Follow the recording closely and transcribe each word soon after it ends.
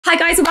Hi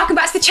guys and welcome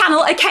back to the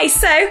channel. Okay,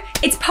 so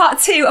it's part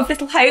 2 of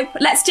Little Hope.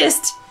 Let's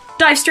just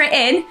dive straight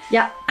in.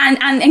 Yeah.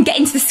 And get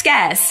into the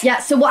scares. Yeah,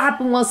 so what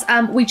happened was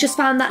we just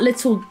found that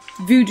little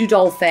voodoo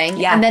doll thing.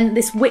 Yeah. And then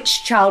this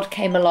witch child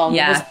came along.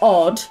 Yeah. It was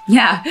odd.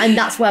 Yeah. And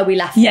that's where we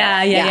left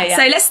Yeah. it.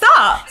 So let's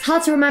start. It's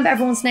hard to remember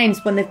everyone's names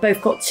when they've both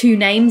got 2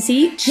 names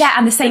each. Yeah,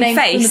 and the same names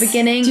face. from the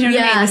beginning. Do you know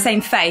what I Yeah. mean? The same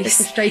face. It's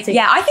frustrating.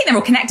 Yeah, I think they're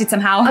all connected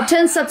somehow. I've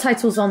turned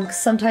subtitles on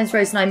because sometimes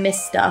Rose and I miss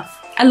stuff.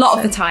 A lot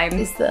of the time.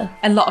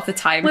 A lot of the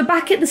time. We're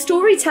back at the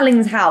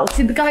storytelling house.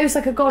 The guy who's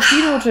like a god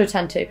funeral to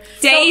attend to.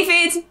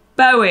 David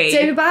Bowie.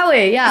 David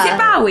Bowie, yeah. Is it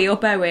Bowie or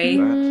Bowie?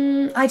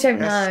 I don't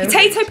know.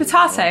 Potato,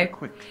 potato.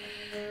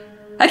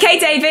 Okay,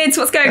 David,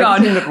 what's going on?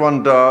 Everything that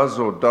one does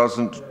or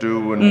doesn't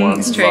do in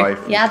one's true. life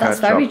Yeah, will that's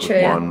catch very up true.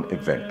 with one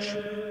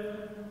eventually.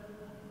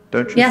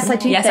 Don't you Yes, I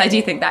think? do Yes, think. I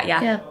do think that,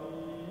 yeah. Yeah.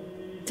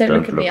 Don't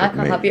look at me, I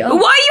can't help you. Oh.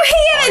 Why are you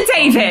here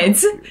then,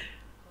 David?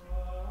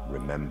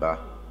 Remember?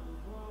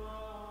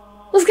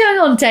 What's going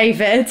on,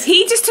 David?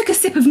 He just took a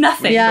sip of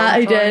nothing. Yeah,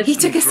 he did. He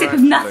took a sip of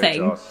Congratulate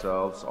nothing.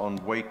 ourselves on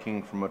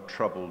waking from a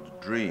troubled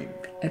dream.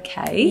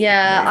 Okay.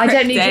 Yeah, I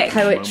don't need your Cryptic.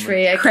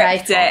 poetry, okay?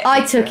 Cryptic.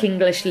 I took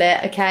English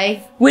lit,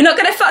 okay? We're not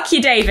gonna fuck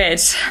you,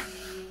 David.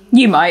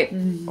 You might.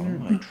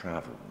 On my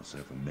travels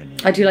over many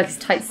I do like his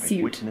tight I've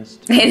suit.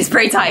 witnessed, It is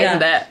pretty tight, Yeah.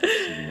 isn't it?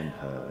 seen and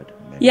heard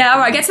many Yeah,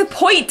 alright, get things. to the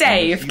point,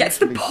 Dave. Get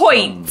to the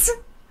point.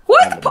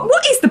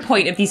 What is the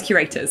point of these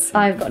curators?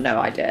 I've got no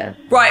idea.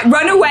 Right,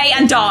 run away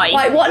and die.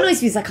 Right, what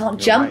annoys me is I can't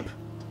jump.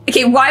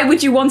 Okay, why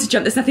would you want to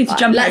jump? There's nothing to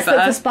jump Let's over.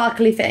 look for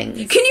sparkly things.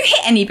 Can you hit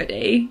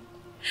anybody?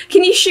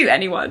 Can you shoot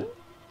anyone?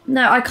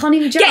 No, I can't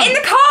even jump. Get in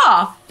the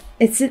car!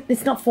 It's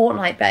not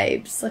Fortnite,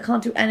 babes. I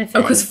can't do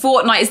anything. Because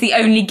Fortnite is the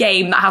only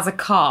game that has a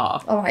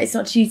car. Alright, it's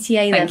not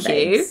GTA then, Thank you.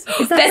 babes.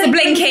 Is that There's a like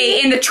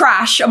blinky in the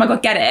trash. Oh my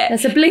god, get it.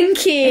 There's a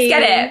blinky.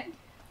 Let's get it.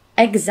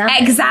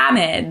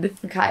 Examine.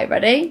 Okay,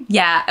 ready?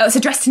 Yeah. Oh, it's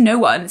addressed to no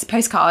one. It's a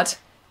postcard.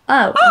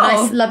 Oh, Oh. a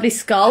nice, lovely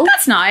skull.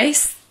 That's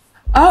nice.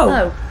 Oh,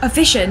 Oh. a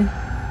vision.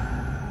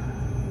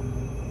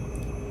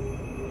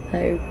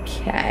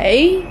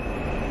 Okay.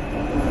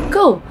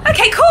 Cool.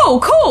 Okay,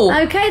 cool.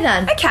 Okay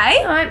then. Okay.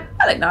 Alright.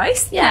 That looked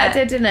nice. Yeah, it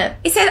did, didn't it?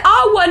 It said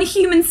R1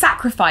 human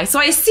sacrifice. So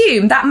I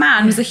assume that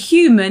man was a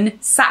human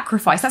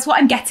sacrifice. That's what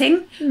I'm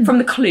getting from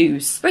the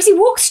clues. Rosie,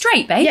 walk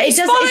straight, babe. Yeah, it Just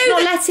does. follow It's not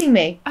the- letting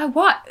me. Oh,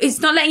 what? It's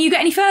not letting you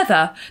get any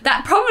further.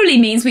 That probably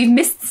means we've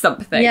missed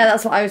something. Yeah,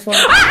 that's what I was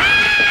wondering.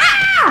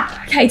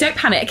 Ah! Okay, don't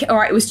panic. All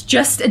right, it was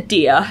just a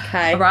deer.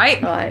 Okay. All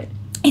right? Right.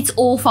 It's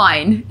all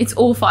fine. It's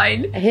all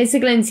fine. Here's the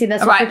Glinty, and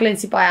there's All also right.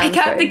 Glinty by Pick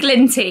up Andrew. the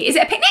Glinty. Is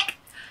it a picnic?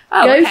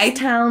 Oh, Ghost okay.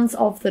 towns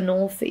of the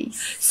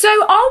northeast. So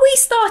are we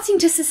starting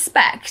to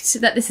suspect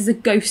that this is a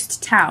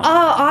ghost town?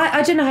 Oh,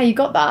 I don't know how you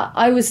got that.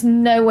 I was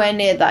nowhere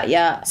near that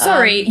yet.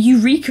 Sorry, you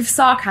reek of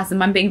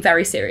sarcasm. I'm being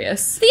very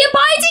serious. The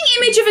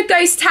abiding image of a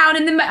ghost town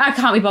in the... I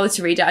can't be bothered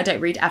to read it. I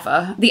don't read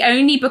ever. The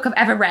only book I've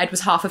ever read was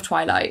half of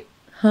Twilight.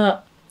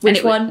 Which And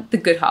it was one? The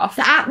good half.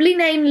 The aptly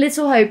named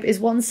Little Hope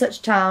is one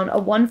such town, a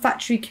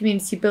one-factory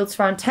community built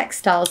around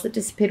textiles that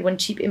disappeared when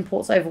cheap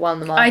imports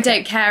overwhelmed the market. I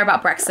don't care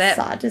about Brexit.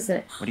 Sad, isn't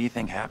it? What do you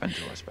think happened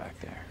to us back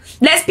there?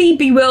 Let's be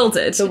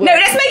bewildered. No,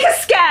 let's make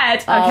us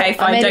scared. Okay, I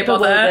fine, made don't it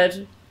bother.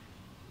 bewildered.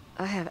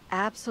 I have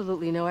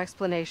absolutely no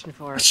explanation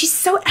for it. She's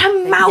so...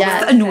 Her mouth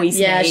Yeah, annoys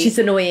me. Yeah, she's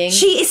annoying.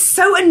 She is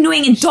so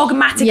annoying and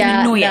dogmatic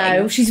and annoying.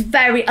 no, she's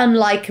very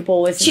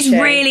unlikable, isn't she? She's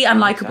really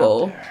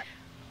unlikable.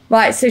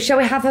 Right, so shall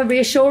we have her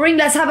reassuring?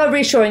 Let's have her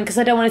reassuring, because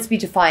I don't want it to be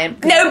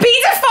defiant. No,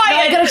 be defiant. No,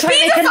 I gotta try be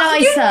and make her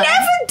defiant. You nicer.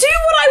 never do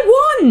what I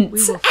want. We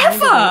will find a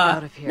way out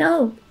Ever. of here.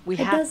 No, we it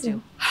have doesn't.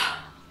 to.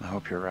 I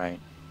hope you're right.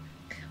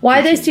 Why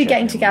are those two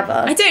getting together?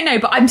 I don't know,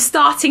 but I'm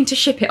starting to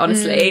ship it,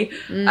 honestly.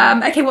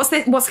 Okay, what's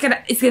this?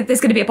 There's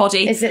gonna be a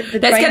body. Is it the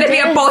There's gonna be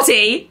a reindeer?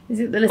 body. Is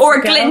it the little Or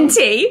a girl?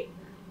 glinty.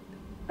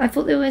 I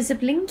thought there was a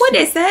blink. What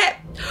is it?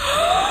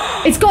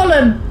 It's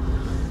Gollum.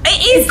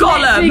 It is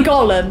Literally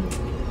Gollum. Gollum.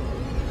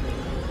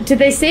 Did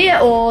they see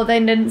it or they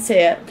didn't see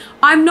it?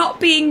 I'm not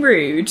being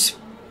rude,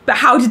 but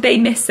how did they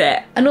miss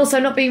it? And also,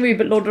 not being rude,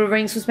 but Lord of the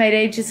Rings was made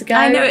ages ago.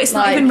 I know it's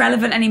not Like, even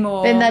relevant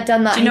anymore. Been there,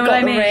 done that. Do you know He what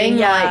I got the mean? ring,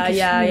 Yeah, like,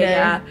 yeah, you know.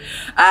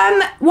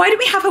 yeah. Why don't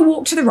we have her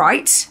walk to the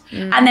right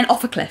and then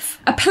off a cliff?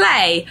 A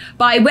play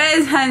by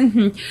where's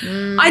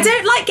I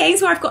don't like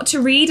games where I've got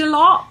to read a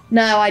lot.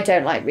 No, I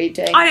don't like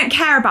reading. I don't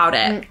care about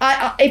it. If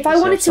I Does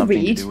it wanted have to something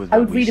to read, do with I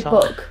what would we read a saw?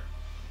 book.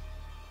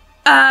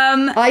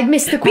 I'd I'd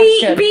miss the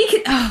question.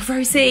 oh,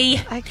 Rosie,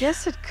 I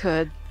guess it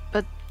could,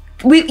 but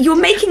you're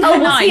making her Oh,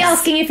 was nice. he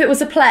asking if it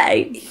was a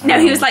play? No,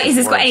 he was like, "Is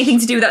this got anything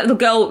to do with that little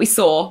girl that we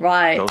saw?"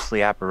 Right.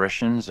 Ghostly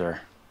apparitions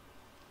or...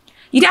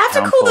 You'd have to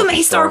Town call full them of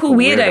historical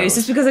historical weirdos weirdos.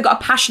 just because they've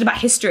got a passion about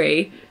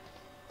history.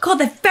 God,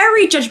 they're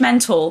very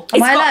judgmental.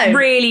 Am I got alone?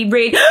 really.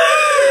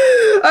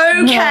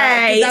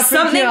 Okay, Did that freak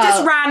something you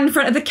just out? ran in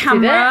front of the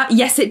camera.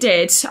 Yes, it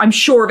did. I'm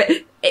sure of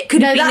it. It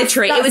could have No, been the that's-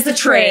 tree. It that's was the the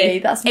tree. tree.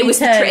 That's me it was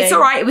the tree. It's turning. all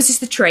right. It was just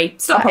the tree.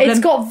 It's not a problem. It's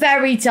got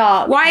very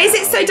dark. Why is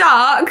it so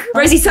dark?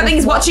 Rosie,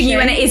 something's watching you,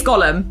 and it is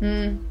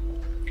Gollum.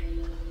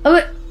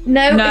 Oh,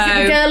 no, No. is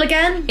it the girl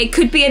again? It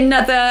could be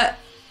another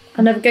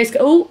Another ghost.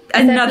 Oh,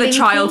 Another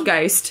child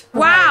ghost.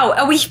 Wow,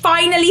 are we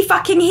finally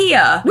fucking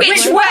here?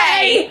 Which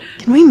way?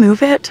 Can we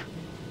move it?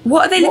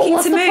 What are they looking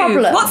what's to the move?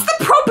 problem? What's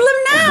the problem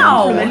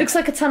now? It looks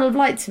like a tunnel of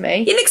light to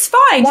me. It looks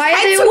fine. Why are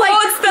Head they all, towards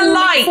like, the crawling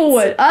light.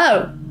 forward?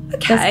 Oh,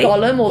 Okay. that's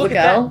Gollum or the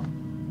girl.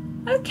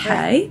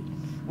 Okay.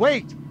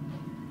 Wait!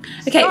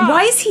 Okay,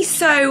 why is he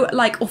so,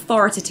 like,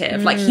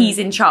 authoritative? Like, he's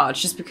in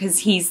charge just because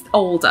he's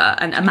older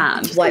and a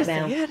man. White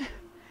male.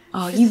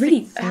 Oh, you really...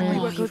 exactly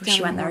Oh, what you goes wish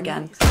you down went there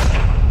in again.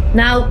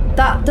 Now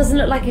that doesn't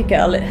look like a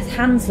girl. His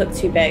hands look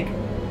too big.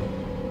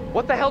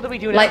 What the hell do we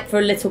do now? Like for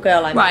a little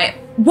girl, I mean. Right,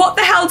 what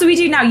the hell do we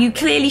do now? You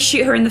clearly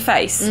shoot her in the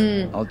face.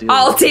 I'll deal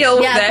I'll with deal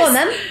with Yeah, this. go on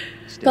then.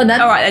 Go on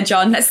then. All right then,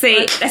 John. Let's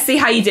see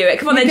how you do it.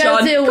 Come on You then, go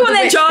John. deal Come with on the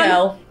then, rich John.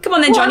 girl. Come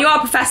on then, Go John. on. You are a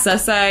professor,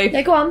 so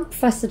Yeah, go on,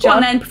 Professor go John.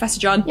 on then, Professor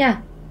John.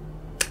 Yeah.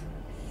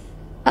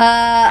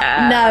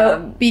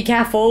 No, be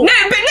careful. No,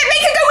 but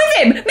make her go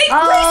with him. Make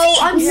Oh,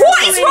 Rosie, I'm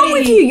what is wrong sorry.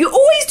 with you? You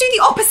always do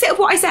the opposite of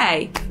what I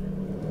say.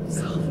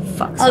 Oh,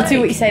 fuck's I'll sake. do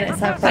what you say next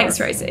time. Thanks,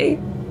 Rosie.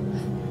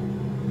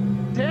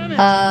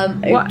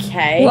 it.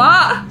 Okay.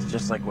 What? It's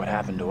just like what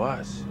happened to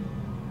us.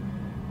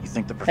 You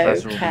think the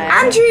professor will be Okay.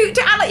 Andrew,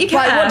 don't act like you care.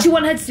 Right, what do you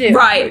want her to do?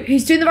 Right.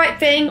 Who's doing the right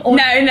thing, or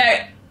No,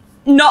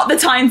 not the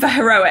time for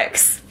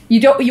heroics. you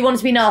don't? You want it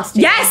to be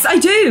nasty? Yes, I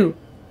do.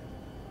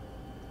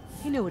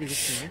 He knew what he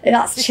was doing.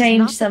 That's This is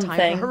changed not the time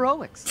something. for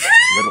heroics.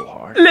 little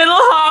hard. Little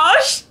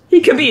harsh. He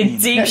could be a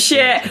deep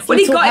shit. Well,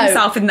 he little got hope.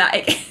 himself in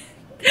that.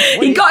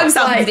 He got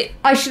himself in Right,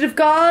 I should have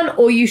gone,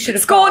 or you should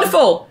have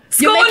Scornful.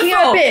 You're Scornful. making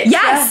her a bitch,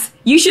 Yes,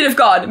 you should have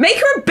gone. Make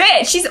her a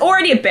bitch. She's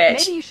already a bitch.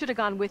 Maybe you should have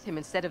gone with him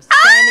instead of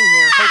standing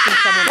here hoping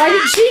someone. Why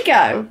didn't she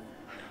go?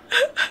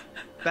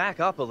 Back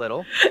up a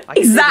little. I can do the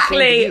Exactly.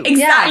 same to you.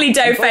 Exactly, Yeah.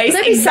 Doughface.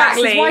 Don't be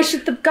Exactly. sexist. Why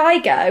should the guy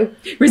go?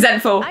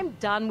 Resentful. I'm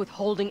done with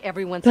holding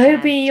everyone's hand.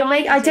 Bobby, you're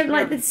making. I Take don't care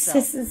like of the yourself.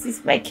 decisions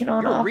he's making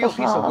on You're our a real piece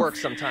of behalf. work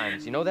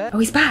sometimes, you know that? Oh,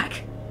 he's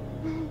back.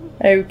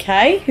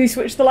 Okay, who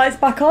switched the lights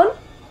back on?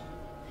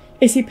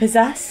 Is he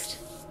possessed?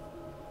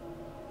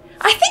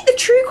 I think the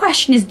true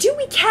question is, do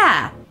we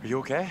care? Are you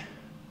okay?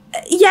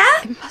 Yeah?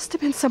 It must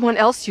have been someone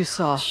else you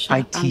saw.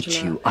 I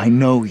teach you. I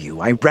know you.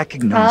 I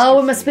recognize Oh,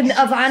 your it must have been face.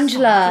 the other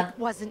Angela. It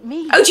wasn't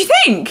me. Oh, do you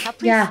think? Now,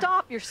 please Yeah.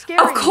 stop. You're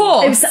scaring Of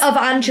course. It was the other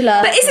Angela.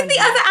 But isn't the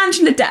other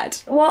Angela dead?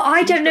 Well,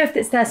 I don't know if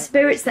it's their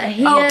spirits that are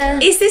here. Oh,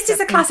 is this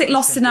just a classic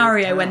lost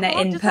scenario when they're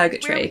me. in Just like where we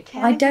purgatory?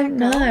 can I don't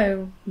go.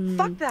 know.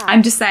 Fuck that.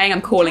 I'm just saying,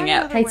 I'm calling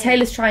it. Hey,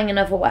 Taylor's trying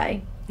another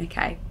way.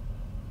 Okay.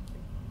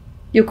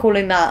 You're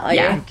calling that, are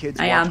Yeah. you? Kids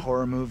I watch am.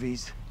 horror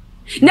movies.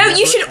 No, Never,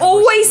 you should ever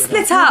always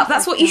split split up.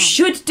 That's what you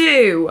should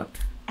do.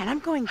 And I'm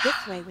going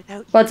this way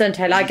without. Well done,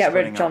 Taylor. I get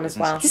rid of John as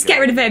well. Just get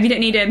rid of him. You don't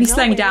need him. He's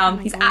slowing you down.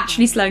 He's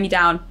actually slowing you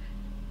down.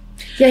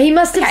 Yeah, he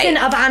must have Okay. seen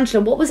other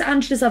Angela. What was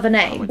Angela's other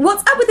name?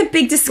 What's up with the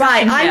big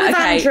discussion Right, I'm here? with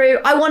Okay.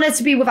 Andrew. I wanted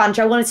to be with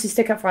Andrew. I wanted to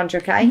stick up for Andrew,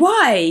 okay?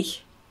 Why?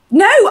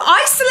 No,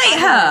 isolate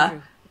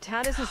her. The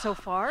town isn't so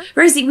far.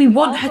 Rosie, we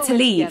want her to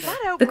leave.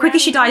 The quicker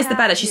she dies, the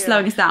better. She's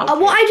slowing us down.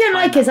 What I don't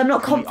like is I'm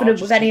not Can we all confident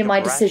just with any take of a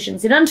my breath?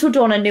 decisions. And Until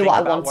Dawn, I knew what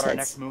I about what our wanted.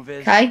 next move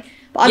is? Okay?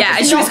 But I'm Yeah,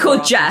 and she was not-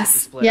 called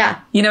Jess. Yeah.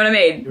 You know what I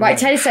mean? Right,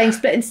 Taylor's saying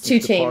split into two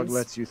If the fog teams.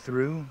 lets you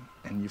through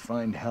and you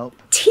find help,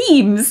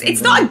 Teams.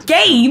 It's not a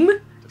game.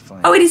 to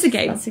find Oh, it is a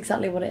game. That's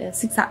exactly what it is.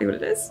 That's exactly what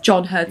it is.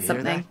 John heard hear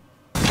something.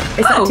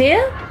 Is Oh. that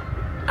deer?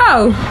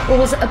 Oh. Or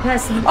was it a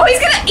person? Oh, he's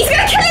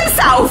gonna kill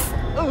himself.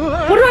 What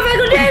am I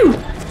going to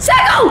do?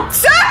 Circle!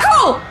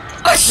 Circle.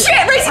 Oh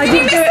shit, Rosie, I did you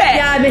didn't miss do it. it?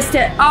 Yeah, I missed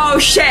it. Oh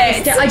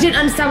shit. I didn't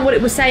understand what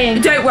it was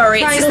saying. Don't worry,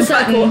 it's Triangle, just a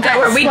button. circle, Don't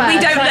worry, we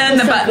X, don't square, learn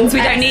the triangle, buttons. We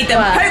circle, don't need X,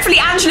 them. square. Hopefully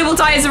Angela will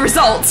die as a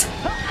result.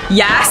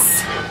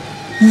 Yes.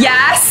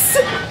 Yes.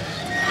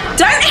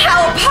 Don't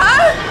help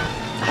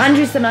her.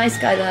 Andrew's the nice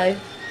guy, though.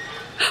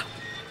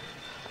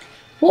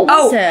 What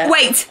was Oh, it?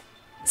 wait.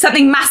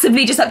 Something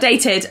massively just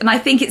updated, and I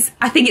think it's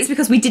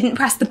because we didn't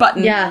press the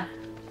button. Yeah.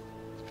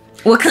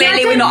 Well,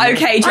 clearly we're not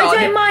okay, John.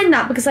 I don't mind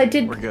that because I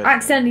did good.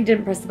 accidentally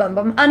didn't press the button,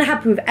 but I'm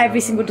unhappy with every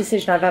single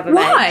decision I've ever made.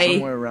 Why?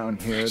 somewhere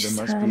around here there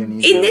must be an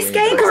easier In this way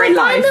game to- or in I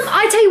life? find them,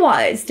 I tell you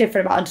what, it's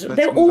different about Angela.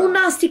 They're Let's all move on.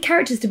 nasty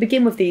characters to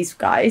begin with, these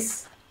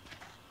guys.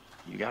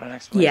 You got an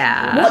explanation?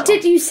 Yeah. for What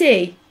did you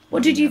see?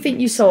 What did you think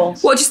you saw?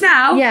 What, just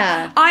now?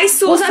 Yeah. I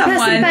saw Was that someone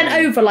person bent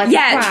over like a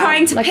yeah, crab,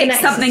 trying to like pick an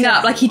something exorcist?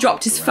 up, like he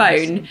dropped his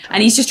phone,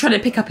 and he's just trying to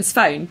pick up his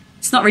phone.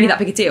 It's not really that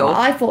big a deal.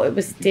 I thought it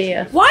was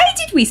deer. Why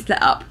did we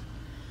split up?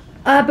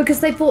 Because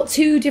they thought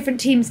two different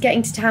teams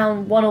getting to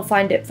town, one will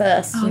find it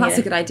first. Oh, that's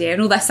a good idea.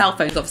 And all their cell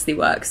phones obviously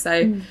work,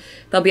 so Hmm.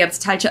 they'll be able to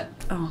tell each other.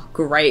 Oh,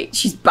 great.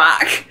 She's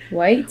back.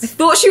 Wait.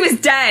 Thought she was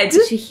dead.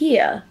 Did you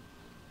hear?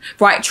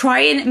 Right, try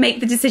and make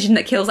the decision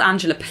that kills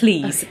Angela,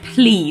 please.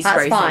 Please, That's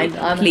Rosie. fine.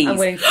 Please. I'm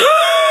willing.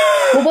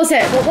 What was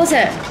it? What was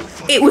it?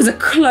 It was a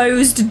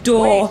closed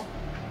door.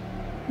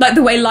 Like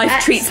the way life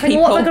X, treats hang on,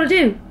 people. what have I got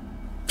to do?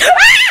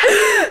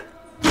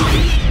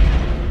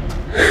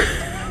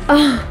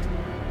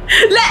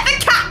 Let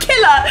the cat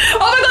kill her!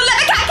 Oh my god, let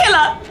the cat kill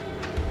her!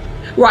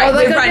 Right, What have I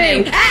we're got to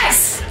running. do?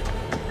 X!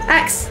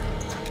 X!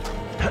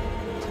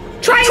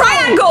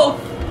 Triangle!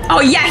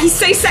 Oh yeah, he's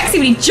so sexy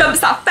when he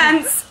jumps that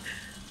fence.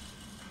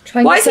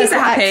 Triangle, Why is he so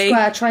circle, happy? X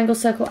square. Triangle,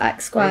 circle,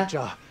 X square. Great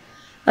job.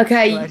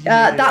 Okay, Glad you made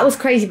it. that was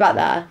crazy back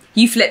there.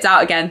 You flipped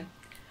out again.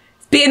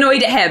 Be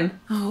annoyed at him.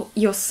 Oh,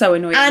 you're so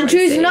annoyed at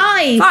Andrew's Rosie.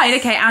 nice. Fine,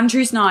 okay,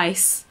 Andrew's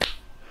nice.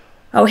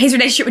 Oh, his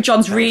relationship with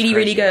John's really,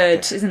 really good,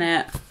 crazy. isn't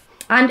it?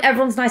 And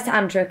everyone's nice to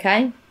Andrew,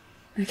 okay?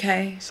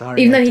 Okay. Sorry.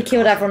 Even though I he took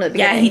killed off. everyone at the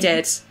Yeah, beginning. he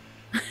did.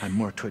 I'm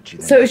more twitchy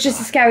than So I it was just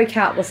a thought. scary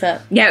cat, was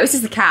it? Yeah, it was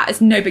just the cat. It's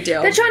no big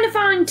deal. They're trying to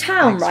find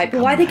town, Thanks right? for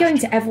But why are they coming,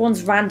 going to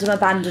everyone's random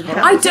abandoned house?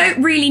 I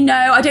don't really know.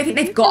 I don't think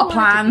they've got a Wanted to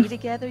plan. be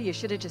together, you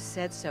should have just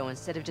said so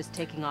instead of just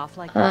taking off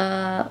like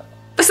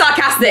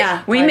Sarcastic.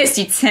 Yeah, We right. missed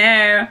you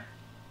too.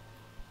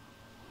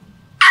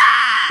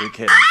 You're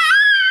kidding.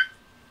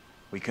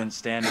 We couldn't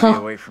stand to be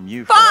away from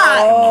you. For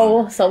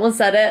Oh, someone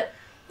said it.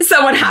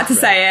 Someone had to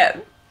say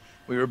it.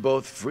 We were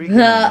both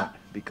freaking out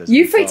because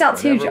You we freaked thought out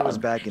too, whatever John. was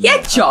back in Yeah,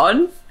 that house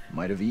John.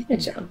 might have Yeah, eaten.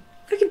 John.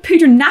 Fucking pooed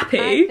your I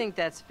nappy. think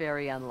that's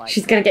very unlikely.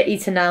 She's gonna get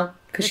eaten now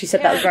because she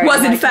said that was very. Was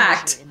in unlikely.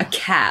 fact a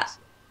cat.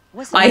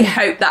 Wasn't I it?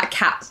 hope that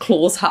cat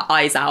claws her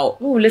eyes out.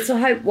 Oh, Little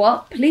Hope.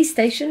 What police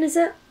station is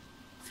it?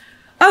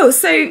 Oh,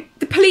 so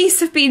the police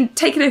have been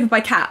taken over by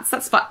cats.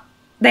 That's fine.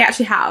 They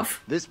actually have.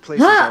 This place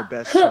is our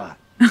best shot.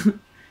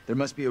 There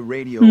must be a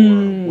radio or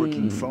a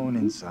working phone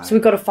inside. So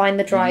we've got to find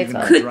the driver.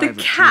 Even Could the driver,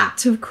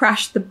 cat have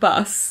crashed the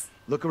bus?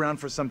 Look around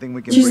for something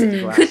we can break the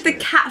glass Could the with.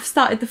 cat have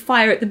started the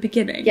fire at the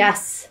beginning?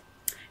 Yes.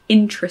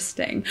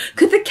 Interesting.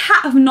 Could the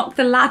cat have knocked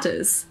the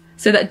ladders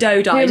so that Doe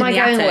Who died am I in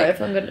the going attic?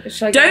 with? I'm gonna.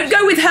 Should I Don't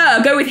go with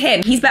her. Go with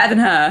him. He's better than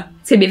her.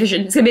 It's gonna be a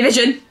vision. It's gonna be a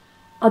vision.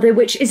 Are they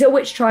witch? Is it a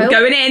witch trial?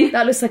 Going in.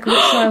 That looks like a witch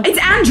trial. It's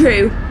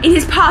Andrew in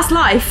his past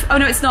life. Oh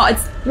no, it's not.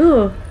 It's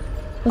Ooh.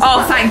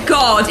 oh, thank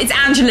God. It's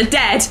Angela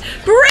dead.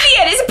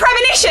 Brilliant. It's a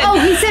premonition. Oh,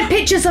 he said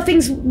pictures of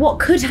things. What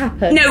could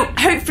happen? No,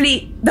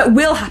 hopefully that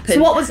will happen.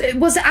 So what was it?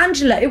 Was it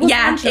Angela? It was.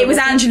 Yeah, Angela, it was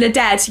wasn't Angela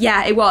dead.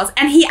 Yeah, it was.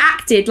 And he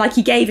acted like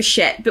he gave a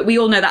shit, but we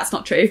all know that's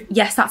not true.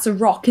 Yes, that's a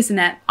rock, isn't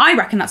it? I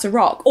reckon that's a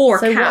rock. Or a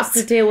So cat. what's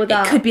the deal with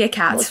that? It could be a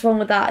cat. What's wrong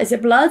with that? Is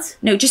it blood?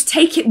 No, just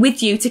take it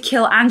with you to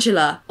kill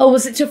Angela. Oh,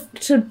 was it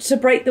to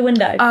break the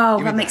window? Oh,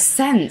 Give that me makes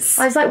that. sense.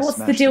 I was like, what's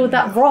the Smash deal the with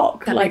that window.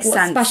 rock? That like, makes what's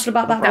sense. special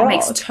about that That rock?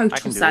 makes I total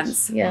can do sense.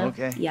 this. Yeah.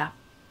 Okay. Yeah.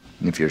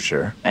 If you're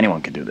sure.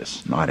 Anyone can do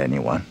this. Not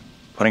anyone.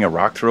 Putting a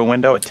rock through a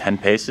window at 10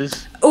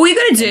 paces? All you're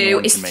gonna do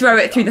Anyone is can make throw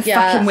this it through the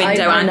Yeah, fucking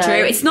window, I know.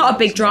 Andrew. It's not a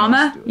big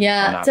drama. I'm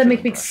Yeah, not don't make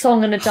a feeling big right.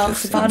 song and a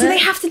dance about Do it. they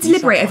have to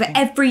deliberate over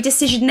every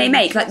decision they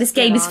make? Like this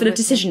game is full of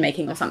decision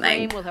making or The frame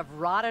something. will have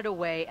rotted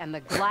away and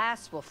the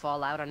glass will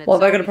fall out on its What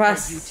am I own gonna before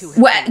press? you two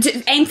have Where,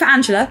 finished. aim for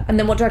Angela. And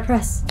then what do I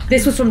press?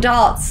 This was from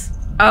darts.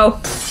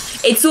 Oh,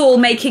 it's all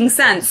making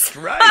sense.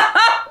 Right.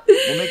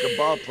 We'll make a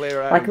ball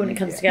player out Like of when you. it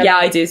comes together. Yeah,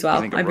 I do as well.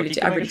 You think a I really rookie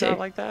do. can I make really a shot do.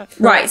 like that?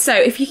 Right, so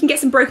if you can get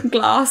some broken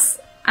glass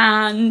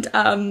and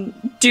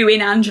do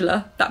in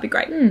Angela, that'd be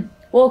great.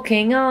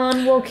 Walking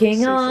on,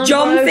 walking on.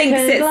 John broken thinks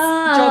it's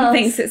glass. John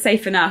thinks it's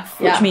safe enough,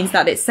 which Yeah. means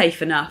that it's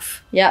safe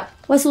enough. Yeah.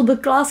 Where's all the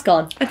glass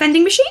gone? A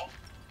vending machine?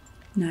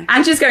 No.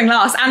 Angela's going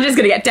last. Angela's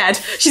gonna get dead.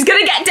 She's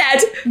gonna get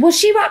dead. Was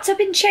she wrapped up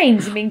in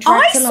chains and being I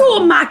dragged saw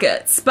along?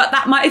 maggots, but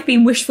that might have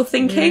been wishful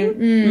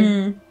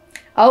thinking.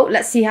 Oh,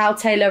 let's see how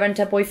Taylor and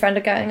her boyfriend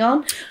are going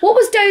on. What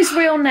was Doe's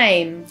real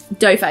name?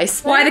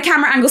 Doughface. Why are the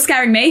camera angles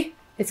scaring me?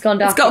 It's gone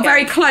dark. It's got again.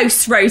 very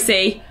close,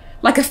 Rosie.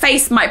 Like a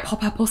face might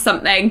pop up or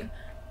something.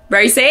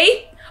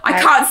 Rosie? I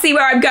can't see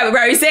where I'm going.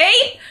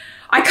 Rosie?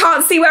 I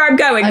can't see where I'm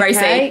going, Okay.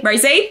 Rosie.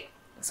 Rosie?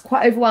 It's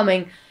quite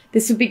overwhelming.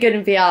 This would be good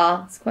in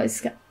VR. It's quite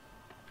scary.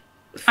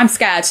 I'm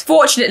scared.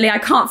 Fortunately, I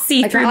can't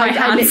see through my I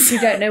hands.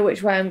 literally don't know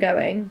which way I'm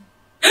going.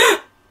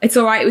 It's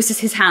all right. It was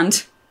just his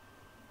hand.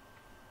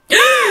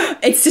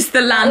 It's just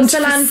the land, was the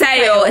land for for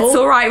sale. sale. It's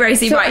all right,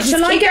 Rosie. So, right, just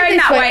shall I keep go going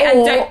this that way, and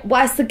or don't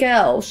where's the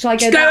girl? Shall I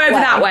go, go over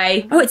that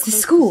way. Oh, it's the Close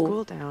the school.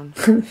 school down.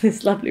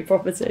 This lovely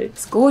property.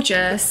 It's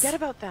gorgeous. Forget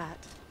about that.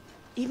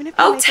 Even if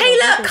Oh, you make it Taylor,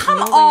 over, there's come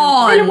no way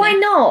on. Taylor, why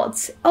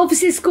not?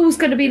 Obviously, the school's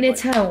going to be near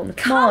town.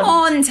 Come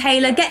on,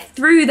 Taylor, get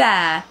through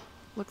there.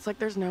 Looks like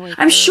there's no way. I'm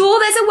through. sure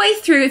there's a way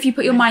through if you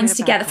put your Might minds get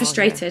a together. back hall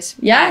Frustrated.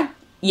 Yeah?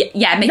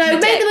 Yeah. Make No, them a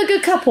make dick. them a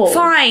good couple.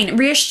 Fine,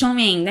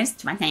 reassuring. That's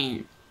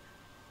fine.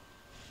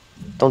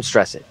 Don't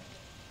stress it.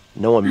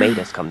 No one made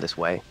us come this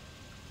way.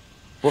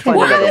 We'll find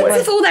What another happens way.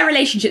 if all their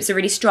relationships are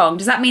really strong?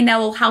 Does that mean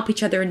they'll all help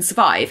each other and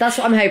survive? That's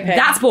what I'm hoping.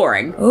 That's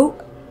boring.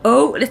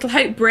 Oh, Little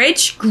Hope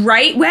Bridge.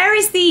 Great. Where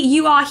is the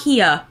You Are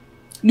Here?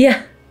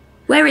 Yeah.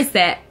 Where is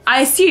it?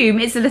 I assume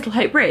it's the Little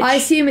Hope Bridge. I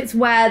assume it's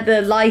where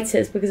the light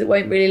is because it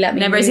won't really let me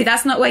No, move. Rosie,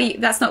 that's not where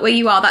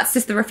you are. That's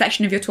just the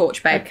reflection of your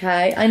torch, babe.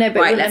 Okay, I know, but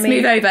Right, will let's let me-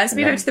 move over. Let's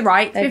move over to the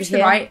right. Let's Over move to the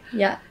here. right.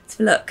 Yeah. Let's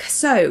have a look.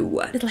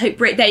 So, Little Hope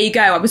Bridge. There you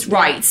go. I was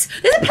right.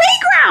 There's a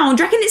playground.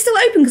 Do you reckon it's still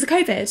open because of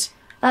COVID?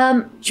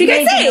 Should we go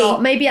maybe see?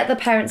 not. Maybe at the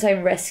parents'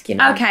 own risk, you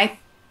know. Okay.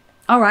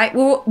 All right.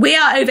 Well, we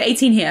are over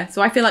 18 here,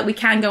 so I feel like we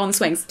can go on the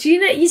swings. Do you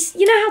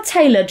know how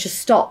Taylor just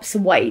stops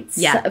and waits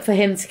Yeah. for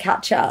him to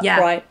catch up? Yeah.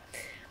 Right.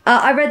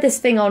 I read this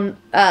thing on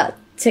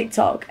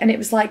TikTok, and it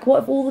was like,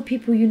 what if all the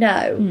people you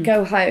know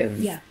go home?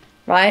 Yeah.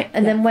 Right?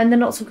 And then when they're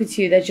not talking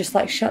to you, they're just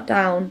like shut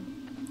down.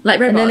 Like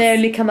And robots. then they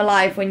only come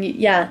alive when you,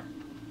 yeah.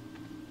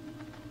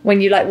 when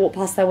you like walk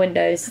past their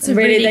windows. That's a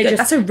really good-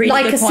 that's a really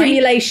like good a point.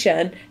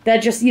 simulation. They're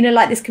just, you know,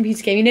 like this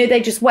computer game. You know, they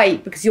just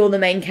wait because you're the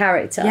main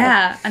character.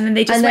 Yeah, and then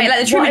they just And wait then like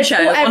the Truman what if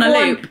Show on a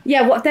everyone- loop.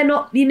 Yeah, what if they're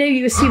not? You know,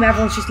 you assume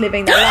everyone's just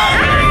living their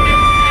life.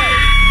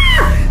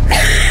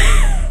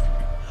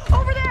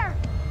 Over there!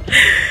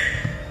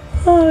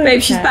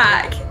 Babe, she's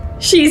back.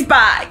 She's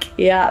back.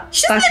 Yeah,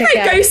 She doesn't back look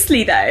very again.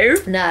 ghostly though.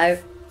 No.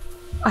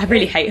 I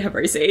really hate her,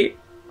 Rosie.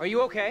 Are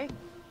you okay?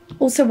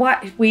 Also,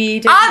 why we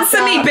don't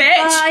Answer me,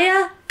 bitch!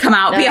 Fire? Come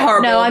out, be No,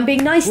 horrible. no, I'm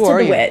being nice Who to are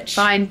the you? witch.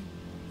 Fine.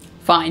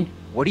 Fine.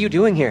 What are you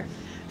doing here?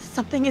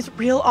 Something is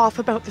real off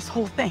about this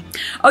whole thing.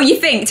 Oh, you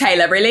think,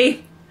 Taylor,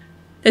 really?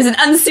 There's an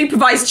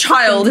unsupervised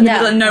child in the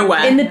middle of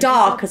nowhere. In the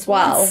dark as For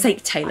well. God's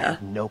sake, Taylor.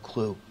 No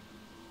clue.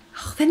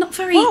 Oh, they're not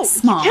very Whoa,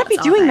 smart. you can't be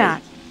are doing they?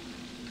 that.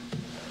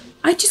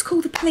 I'd just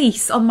call the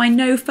police on my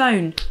no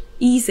phone.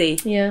 Easy.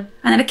 Yeah.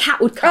 And then a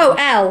cat would Oh, come.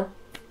 L.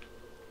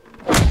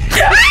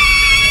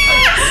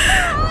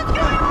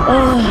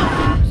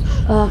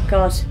 Oh,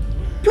 God.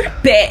 What a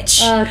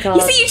bitch. Oh, God.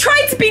 You see, you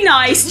tried to be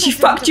nice and she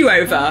fucked you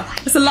over.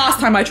 That's the last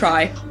time I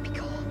try.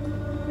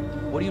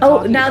 What are you Oh,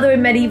 talking now about? they're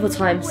in medieval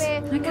times.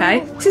 Okay.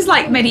 This is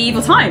like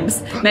medieval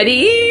times.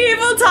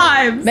 Medieval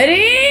times.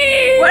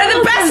 Medieval! One of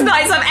the best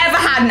nights I've ever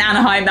had in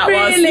Anaheim, that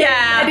was. Really?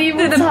 Yeah. Medieval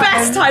They're the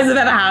best times. times I've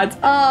ever had.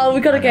 Oh,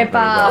 we gotta go Oh,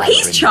 back.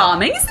 he's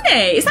charming, isn't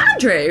he? Is that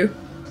Andrew?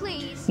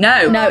 Please.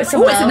 No. No, it's Oh,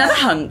 someone it's else. another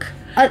hunk.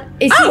 Oh,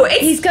 it's-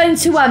 he's going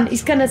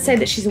to say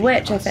that she's a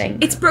witch, I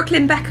think. It's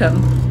Brooklyn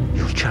Beckham.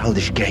 Your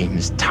childish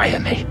games tire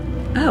me.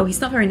 Oh, he's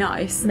not very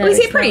nice. No, oh, is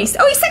he a he's not. priest?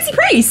 Oh, he's sexy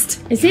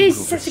priest. Is he a You will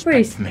sexy respect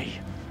priest? me,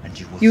 and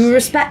you will You will say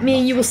respect me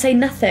and you will say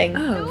nothing.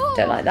 Oh.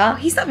 Don't like Oh, that.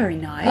 he's not very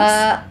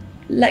nice.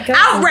 Let go.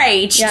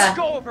 Outraged. Yeah.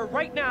 Go over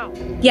right now.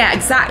 Yeah,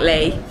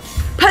 exactly.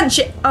 Punch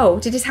it. Oh,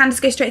 did his hand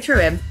just go straight through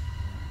him?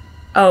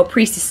 Oh,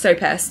 priest is so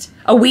pissed.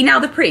 Are we now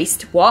the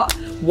priest? What?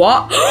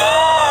 What?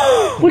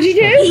 What did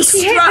you do? He hit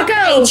struck the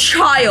a girl.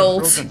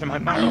 child. into my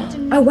marrow.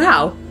 Oh,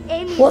 wow.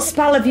 What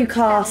spell have you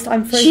cast?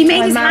 I'm frozen She to made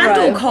my his hand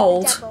marrow. all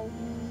cold.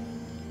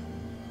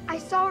 I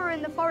saw her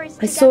in the forest.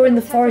 I saw her in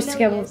the forest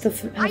together with the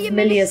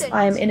familiars.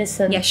 I am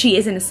innocent. Yeah, she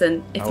is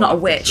innocent, if not a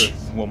witch.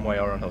 One way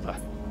or another.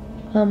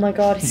 Oh my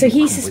god. So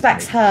he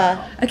suspects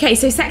her. Okay,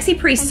 so sexy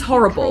priest is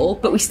horrible,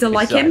 but we still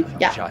like him?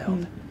 Yeah.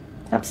 Child.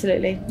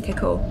 Absolutely. Okay,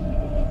 cool.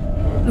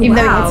 Even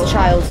though wow. he hits a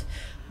child.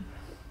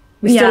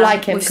 We Yeah, still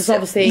like him we because still-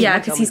 obviously yeah,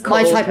 'cause he's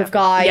my cool. type of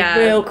guy, Yeah.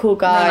 real cool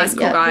guy. Nice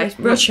cool yeah. guy.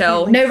 Real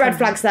chill. No red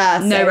flags there.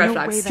 No so- red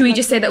flags. Can we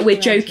just say that we're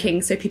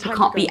joking so people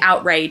can't be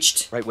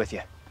outraged? Right with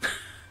you.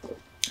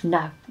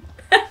 No.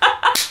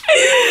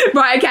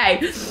 Right,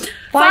 okay.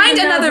 Find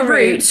another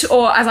route,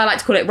 or as I like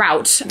to call it,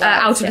 route,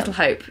 out of yeah. Little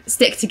Hope.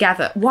 Stick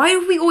together. Why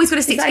have we always got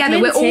to stick that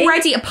together? We're Glinty?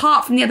 already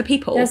apart from the other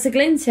people. There's a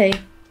glinty.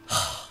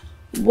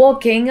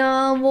 Walking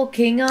on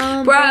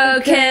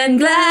Broken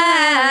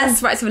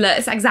glass. Right, so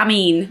let's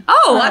examine.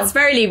 Oh, that's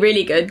really,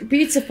 really good.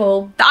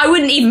 Beautiful. I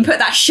wouldn't even put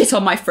that shit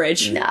on my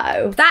fridge.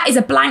 No. That is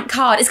a blank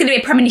card. It's going to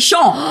be a premonition.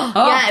 Oh,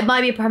 Yeah, it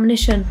might be a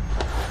premonition.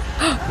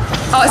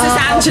 oh it's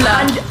just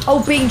Angela.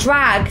 And being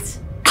dragged.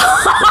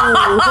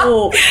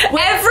 Oh.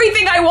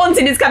 Everything I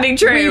wanted is coming We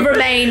true.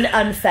 remain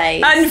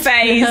unfazed.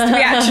 Unfazed.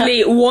 We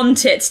actually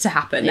want it to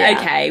happen. Yeah.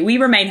 Okay, we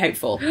remain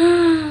hopeful.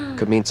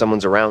 Could mean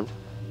someone's around.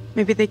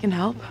 Maybe they can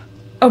help.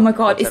 Oh my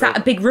god, is that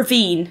a big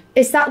ravine?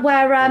 Is that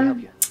where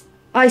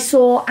I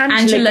saw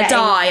Angela getting-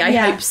 die, I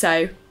Yeah. hope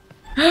so.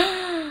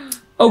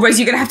 Oh, Rose,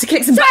 you're going to have to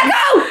click some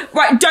buttons.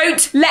 Right,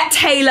 don't let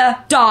Taylor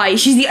die.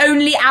 She's the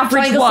only average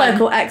Triangle, one.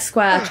 circle, X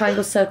square.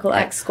 Triangle, circle,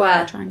 X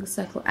square. Triangle,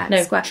 circle, X,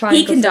 No, square. triangle,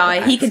 He can die,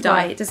 circle, he X, can die.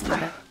 square. It doesn't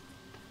matter.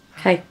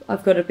 Okay,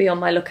 I've got to be on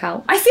my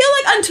lookout. I feel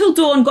like Until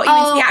Dawn got you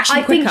into the action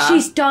I quicker. think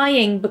she's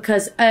dying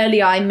because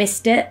earlier I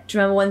missed it. Do you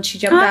remember when she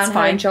jumped That's down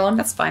her fine. and John?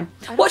 That's fine.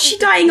 What's she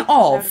dying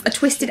of? A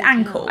twisted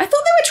ankle. I thought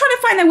they were trying to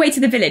find their way to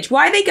the village.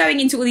 Why are they going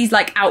into all these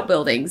like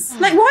outbuildings?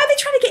 Like, why are they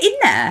trying to get in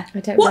there? I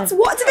don't What know.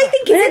 do they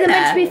think is No, in they're there?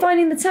 meant to be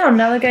finding the town.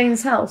 Now they're going in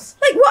this house.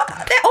 Like, what?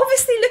 They're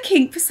obviously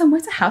looking for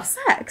somewhere to have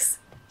sex.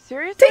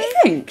 Seriously? Don't you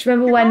think? Do you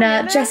remember when going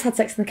in there? Jess had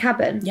sex in the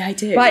cabin? Yeah, I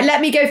do. Right, let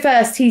me go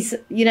first. He's,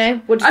 what do you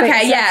think?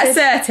 Okay, yeah, Assertive?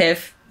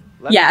 assertive.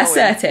 Let me Yeah, go in.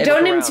 assertive.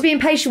 Don't want him to be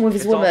impatient with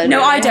his It's all woman.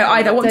 No, I don't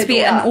either. I want to Don't be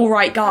do an that.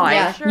 alright guy.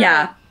 Yeah. Sure.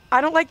 Yeah.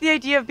 I don't like the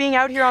idea of being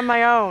out here on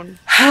my own.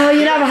 Oh,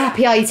 you're never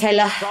happy, are you,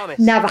 Taylor? Promise.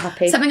 Never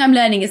happy. Something I'm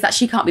learning is that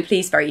she can't be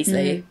pleased very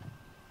easily.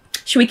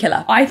 Should we kill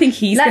her? I think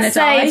he's going to Let's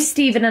die. save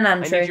Stephen and I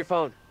Andrew. need your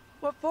phone.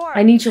 What for?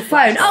 I need your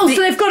phone. Oh,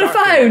 so they've got a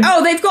phone.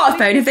 Oh, they've got a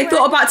phone. Have they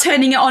thought about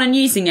turning it on and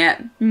using it?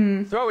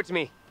 Throw it to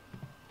me.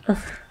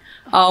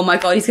 Oh my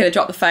god, he's going to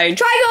drop the phone.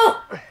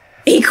 Triangle.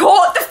 He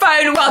caught the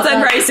phone. Well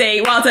done,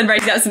 Rosie. Well done,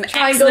 Rosie. That was some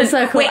Triangle, excellent,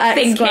 circle, quick X,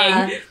 thinking.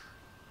 square.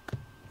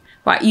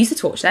 Right, use the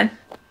torch then.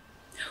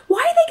 Why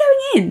are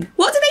they going in?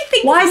 What do they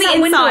think Why is is on that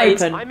the window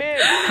inside? open? I'm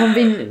in.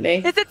 Conveniently.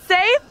 Is it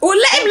safe? Well,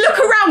 let him look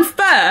around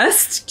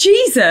first.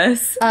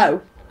 Jesus.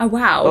 Oh, Oh,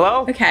 wow.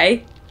 Hello?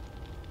 Okay.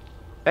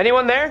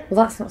 Anyone there?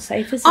 well, that's not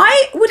safe, is it?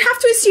 I would have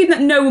to assume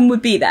that no one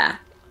would be there.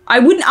 I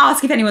wouldn't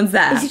ask if anyone's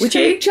there, Is he would just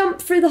going you? to jump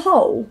through the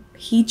hole?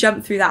 He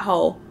jumped through that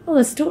hole. Oh,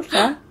 there's a torch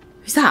there.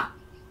 Who's that?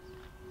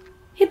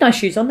 He had nice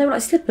shoes on. They were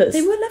like slippers.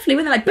 They were lovely,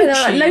 weren't they? Like boot Yeah,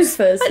 they were like shoes.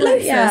 loafers. Like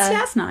loafers, Yeah. yeah,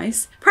 that's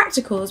nice.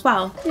 Practical as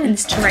well in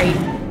this terrain.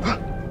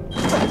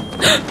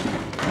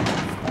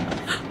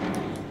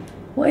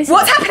 What is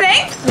What's it?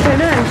 happening? I don't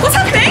know. What's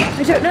happening?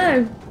 I don't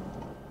know.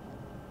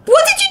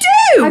 What did you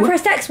do? I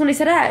pressed X when he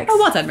said X. Oh,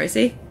 well done,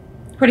 Rosie.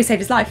 Probably saved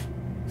his life.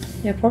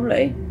 Yeah,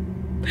 probably.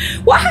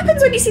 What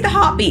happens when you see the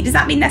heartbeat? Does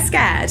that mean they're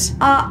scared?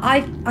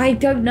 I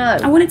don't know.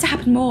 I want it to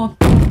happen more.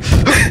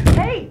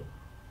 Hey!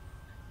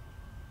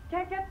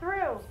 Can't get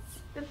through.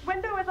 This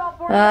window is all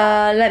boarded.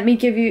 Let me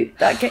give you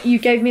that. You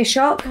gave me a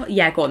shock.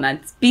 Yeah, go on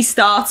then. Be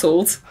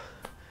startled.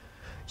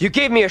 You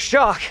gave me a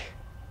shock.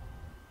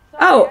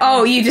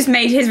 Oh, you just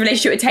made his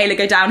relationship with Taylor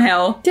go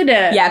downhill. Did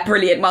it? Yeah,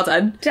 brilliant. Well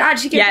done. Did it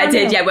actually get Yeah, it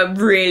downhill? did. Yeah, went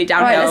really Right,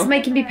 downhill. let's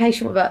make him be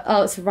patient with it.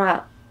 Oh, it's a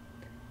rat.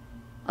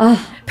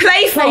 Oh,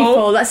 Playful.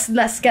 playful. Let's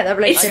get that It's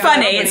relationship.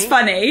 funny. It's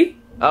funny.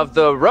 Of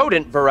the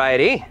rodent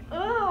variety.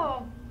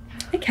 Oh,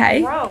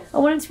 Okay. gross. I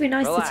want him to be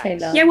nice Relax. to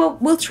Taylor. Yeah, well,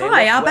 we'll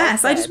try look our well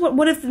best. I just fed. want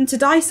one of them to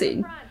die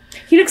soon.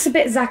 He looks a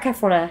bit Zac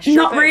Efron-ish.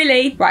 Not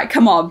really. Right,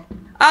 come on.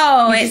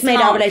 Oh, You it's just made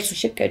not. our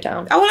relationship go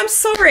down. Oh, well, I'm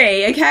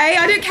sorry, okay?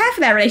 I don't care for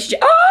their relationship.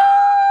 Oh!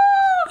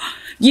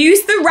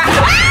 Use the rat.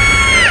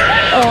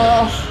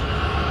 Ah!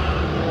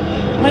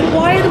 Oh. Like,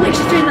 why are the witches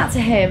doing that to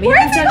him? He Where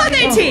have hasn't you got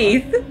done no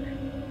anything wrong.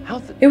 teeth? How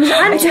the... It was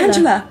Angela.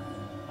 Angela.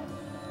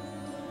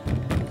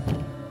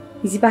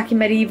 Is he back in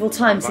medieval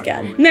times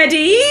again?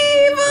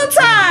 Medieval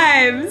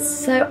times.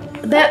 So,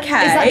 that,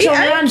 Okay. is that John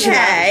and Angela?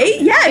 Okay.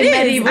 Yeah, In it is.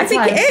 medieval I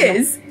think times? it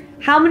is.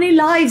 How many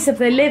lives have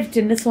they lived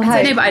in Little I Hope?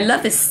 don't know, but I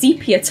love this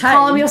sepia tone.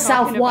 Calm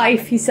yourself,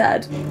 wife, he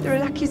said. There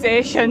are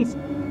accusations.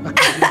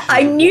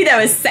 I knew there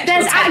was sexual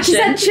There's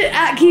tension.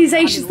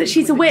 accusations that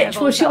she's a witch.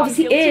 Well, she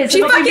obviously is.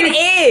 She I'm not being fucking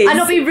rude- is. I'm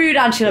not being rude,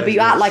 Angela, but you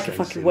act like a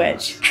fucking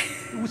witch.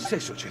 Who would say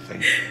such a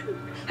thing?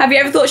 Have you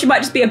ever thought she might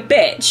just be a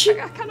bitch?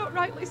 I cannot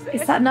rightly say.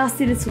 It's that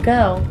nasty little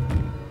girl.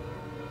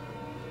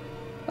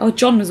 Oh,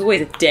 John was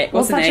always a dick,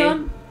 What's wasn't that, he?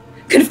 John?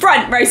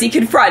 Confront, Rosie,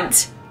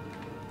 confront.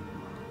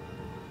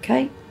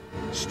 Okay.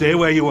 Stay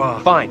where you are.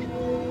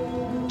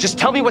 Fine. Just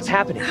tell me what's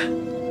happening.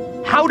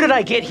 How did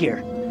I get here?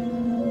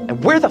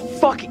 And where the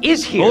fuck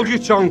is here? Hold your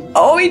tongue.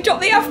 Oh, he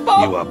dropped the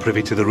F-bomb. You are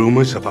privy to the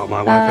rumours about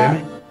my wife,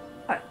 Amy?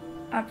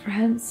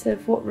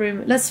 Apprehensive. What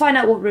rumour? Let's find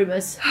out what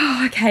rumours.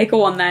 Oh, okay,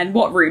 go on then.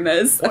 What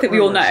rumours? I think we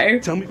all know.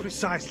 Tell me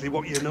precisely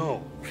what you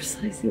know.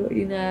 Precisely what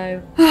you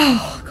know.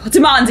 Oh, God,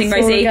 demanding,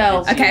 I saw a Rosie.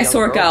 girl. Okay, I saw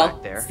a Young girl girl.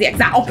 back there. It's the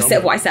exact opposite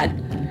of what I said.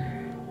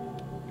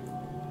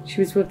 She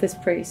was with this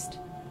priest.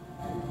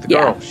 The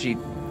Yeah. girl,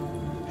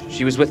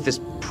 she was with this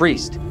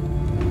priest.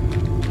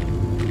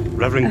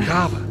 Reverend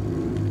Carver.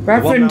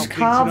 Reverend now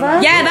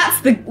Carver? Yeah,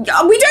 that's the...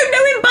 Oh, we don't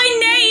know him by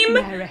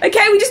name.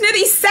 Okay, we just know that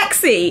he's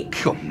sexy.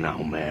 Come now,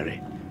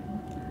 Mary.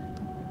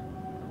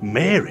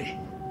 Mary?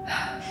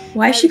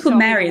 Why is she called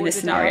Mary in this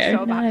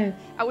scenario? No.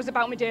 I was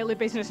about my daily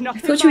business. I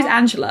Nothing. thought she was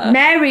Angela.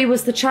 Mary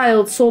was the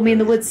child saw me in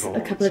the woods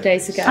a couple of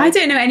days ago. I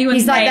don't know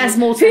anyone's He's like, name. there's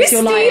more to Who's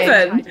your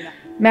lighting. Stephen?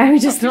 Mary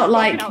does not spoken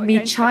like out me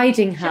against her.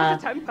 chiding She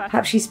has her. a temper.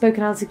 Perhaps she's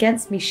spoken out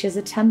against me. She has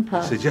a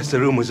temper. Suggest the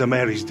rumours are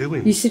Mary's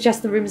doing. You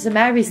suggest the rumours are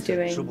Mary's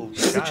doing. troubled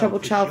She's a child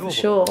troubled for child for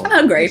sure. sure. I'm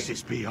hungry. This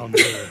is beyond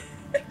her.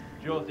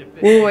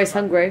 We're always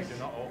hungry.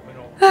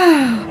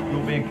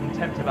 You'll be in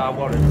contempt of our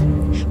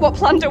warrants. What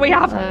plan do we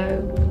have?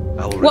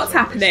 I'll What's resolve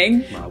happening?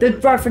 this. My The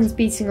wife. reverend's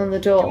beating on the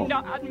door.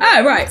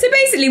 Oh, right. So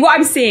basically what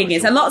I'm seeing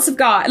is that lots of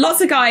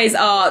guys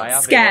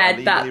are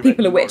scared that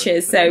people are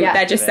witches, so Yeah.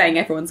 they're just saying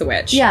everyone's a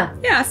witch. Yeah.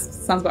 Yeah,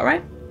 sounds about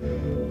right.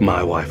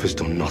 My wife has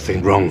done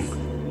nothing wrong.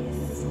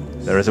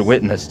 There is a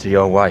witness to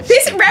your wife.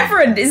 This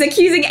reverend is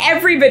accusing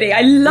everybody.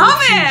 I love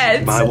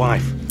it! My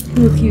wife.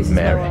 Who accuses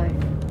Mary. my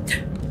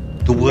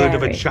wife? The word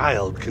of a Mary.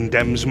 child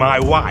condemns my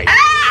wife.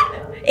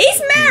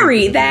 Is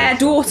Mary their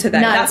daughter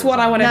then? No. That's what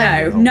I want to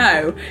No. know.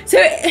 No.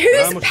 So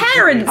whose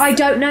parents? I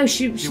don't know.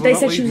 They will said not she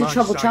was leave a my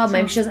troubled sight. child.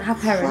 Maybe she doesn't have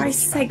For parents.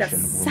 Christ's sake,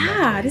 that's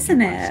sad,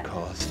 isn't it?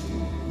 Cause.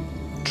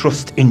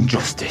 Trust in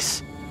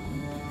justice.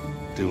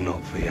 Do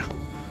not fear.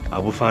 I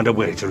will find a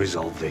way to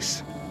resolve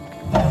this.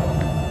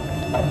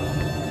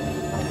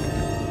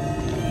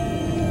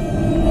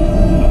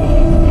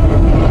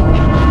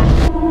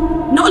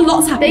 Not a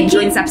lot's They happening keep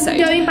during this episode.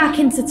 going back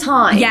into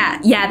time.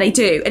 Yeah, they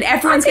do. And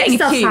everyone's I think getting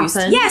stuff's accused.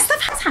 happened. Yeah,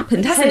 stuff has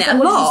happened, hasn't Okay, it? so A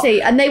what lot. did you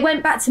see? And they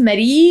went back to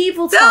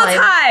medieval Still time.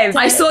 time.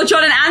 I saw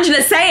John and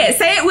Angela say it.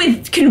 Say it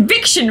with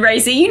conviction,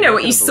 Rosie. You know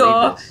what you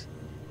saw.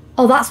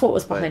 Oh, that's what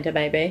was behind her,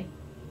 maybe.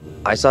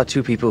 I saw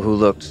two people who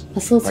looked I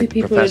saw two like the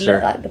people who professor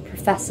looked like the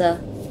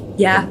professor.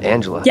 Yeah. and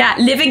Angela. Yeah,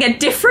 living a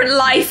different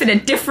life in a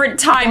different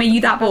time. Are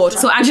you that bored?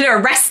 So Angela I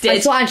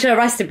arrested. saw Angela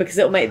arrested because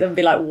it'll make them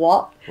be like,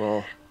 what?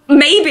 Well,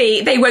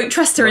 Maybe they won't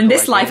trust her in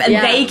this life and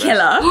Yeah. they kill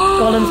her.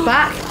 Gollum's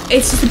back.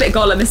 It's just a bit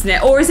Gollum, isn't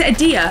it? Or is it a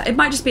deer? It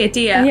might just be a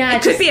deer. Yeah,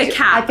 it could be a I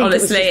cat, think it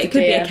was honestly. just a It could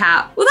be deer. a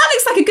cat. Well, that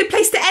looks like a good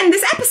place to end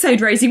this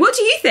episode, Rosie. What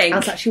do you think?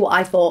 That's actually what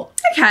I thought.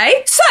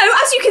 Okay. So,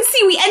 as you can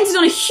see, we ended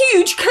on a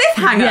huge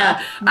cliffhanger.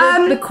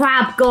 Yeah. The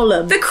crab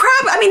Gollum. The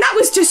crab, I mean, that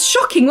was just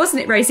shocking,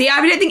 wasn't it, Rosie?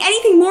 I don't think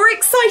anything more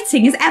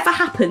exciting has ever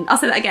happened. I'll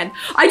say that again.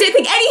 I don't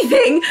think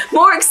anything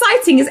more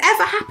exciting has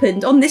ever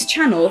happened on this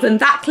channel than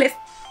that cliff.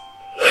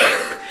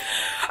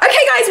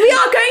 Okay, guys, we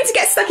are going to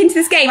get stuck into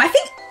this game. I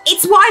think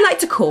it's what I like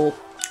to call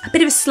a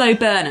bit of a slow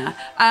burner.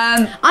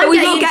 But we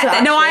will get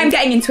there. No, I am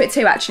getting into it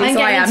too, actually.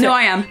 I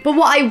am. But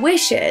what I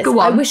wish is, Go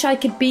on. I wish I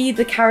could be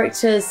the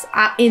characters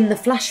in the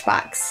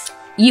flashbacks.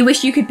 You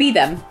wish you could be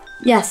them?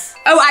 Yes.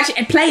 Oh, actually,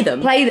 and play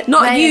them?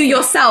 Not play you it.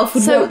 yourself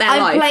would want their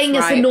life. I'm playing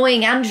as right.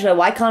 annoying Angela.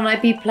 Why can't I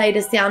be played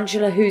as the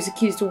Angela who's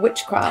accused of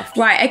witchcraft?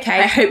 Right, okay.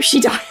 I hope she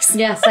dies.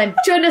 Yes,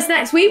 join us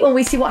next week when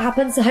we see what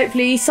happens. So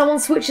hopefully someone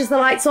switches the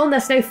lights on,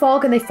 there's no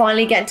fog, and they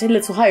finally get into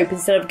Little Hope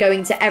instead of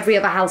going to every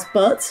other house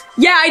but.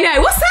 Yeah, I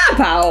know. What's that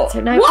about?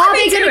 So no, what are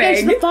they going to go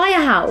to the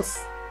firehouse?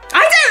 I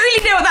don't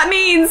really know what that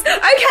means.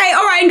 Okay,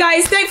 all right,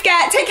 guys. Don't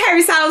forget, take care of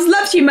yourselves.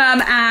 Love to you,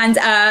 Mum. And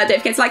don't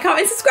forget to like,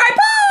 comment, and subscribe.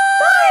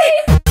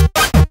 Bye! Bye!